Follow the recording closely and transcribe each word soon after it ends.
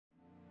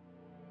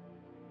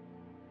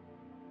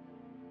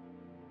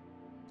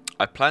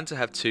I plan to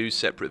have two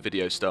separate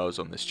video styles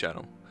on this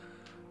channel.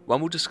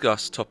 One will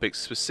discuss topics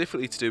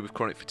specifically to do with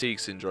chronic fatigue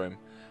syndrome,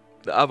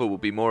 the other will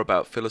be more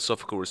about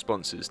philosophical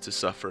responses to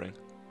suffering.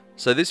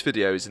 So this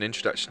video is an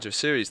introduction to a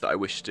series that I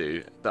wish to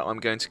do that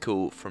I'm going to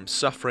call From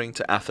Suffering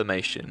to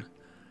Affirmation.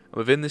 And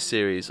within this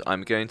series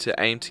I'm going to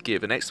aim to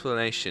give an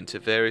explanation to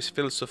various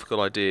philosophical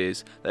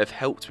ideas that have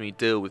helped me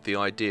deal with the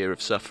idea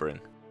of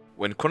suffering.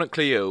 When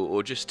chronically ill,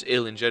 or just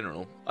ill in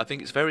general, I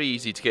think it's very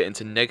easy to get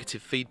into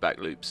negative feedback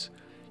loops.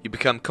 You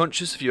become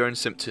conscious of your own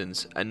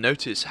symptoms and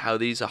notice how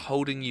these are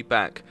holding you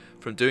back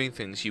from doing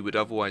things you would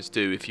otherwise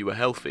do if you were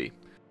healthy.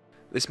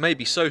 This may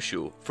be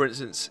social. For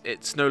instance,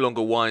 it's no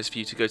longer wise for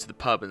you to go to the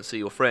pub and see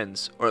your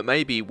friends, or it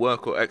may be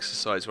work or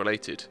exercise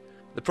related.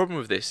 The problem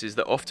with this is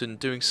that often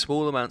doing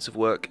small amounts of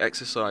work,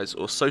 exercise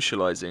or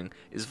socialising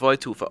is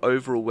vital for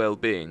overall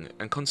well-being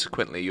and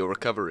consequently your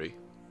recovery.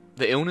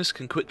 The illness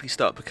can quickly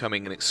start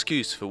becoming an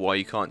excuse for why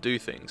you can't do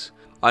things.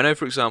 I know,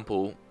 for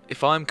example,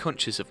 if I'm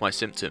conscious of my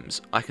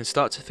symptoms, I can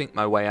start to think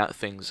my way out of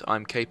things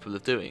I'm capable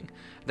of doing.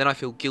 Then I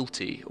feel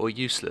guilty or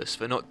useless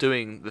for not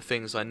doing the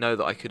things I know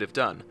that I could have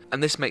done.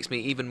 And this makes me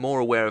even more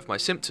aware of my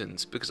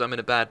symptoms because I'm in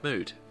a bad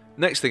mood.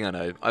 Next thing I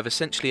know, I've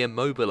essentially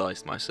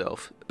immobilised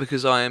myself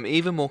because I am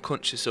even more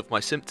conscious of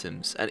my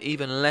symptoms and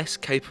even less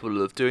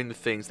capable of doing the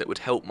things that would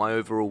help my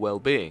overall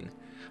well-being.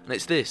 And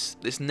it's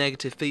this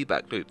negative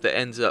feedback loop that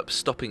ends up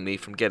stopping me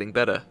from getting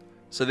better.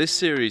 So this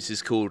series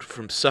is called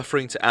From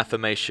Suffering to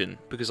Affirmation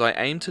because I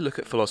aim to look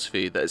at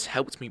philosophy that has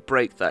helped me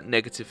break that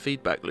negative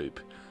feedback loop.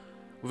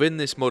 Within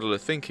this model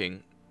of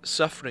thinking,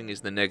 suffering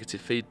is the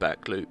negative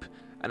feedback loop,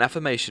 and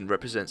affirmation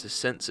represents a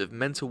sense of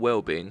mental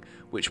well-being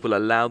which will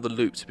allow the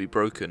loop to be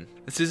broken.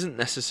 This isn't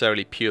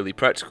necessarily purely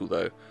practical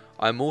though.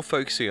 I'm more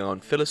focusing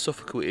on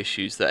philosophical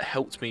issues that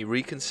helped me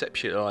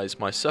reconceptualize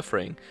my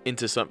suffering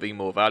into something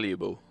more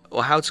valuable,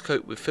 or how to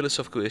cope with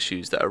philosophical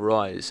issues that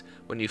arise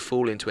when you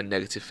fall into a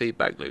negative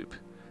feedback loop.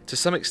 To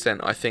some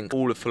extent, I think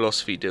all of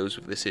philosophy deals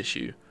with this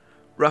issue.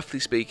 Roughly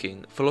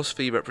speaking,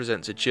 philosophy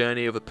represents a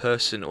journey of a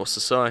person or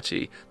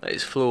society that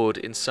is flawed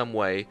in some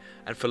way,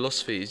 and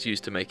philosophy is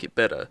used to make it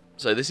better.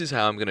 So this is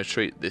how I'm going to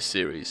treat this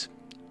series.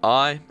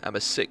 I am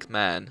a sick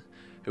man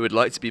who would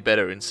like to be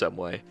better in some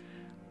way.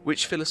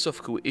 Which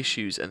philosophical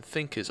issues and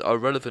thinkers are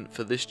relevant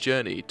for this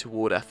journey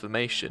toward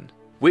affirmation?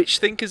 Which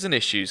thinkers and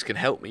issues can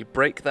help me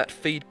break that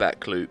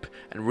feedback loop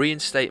and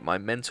reinstate my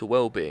mental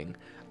well-being?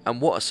 And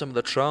what are some of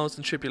the trials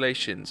and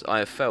tribulations I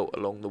have felt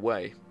along the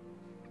way?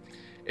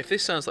 If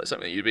this sounds like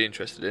something you'd be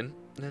interested in,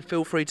 then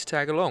feel free to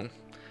tag along.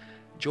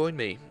 Join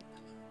me,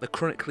 the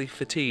chronically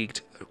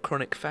fatigued,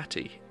 chronic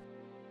fatty,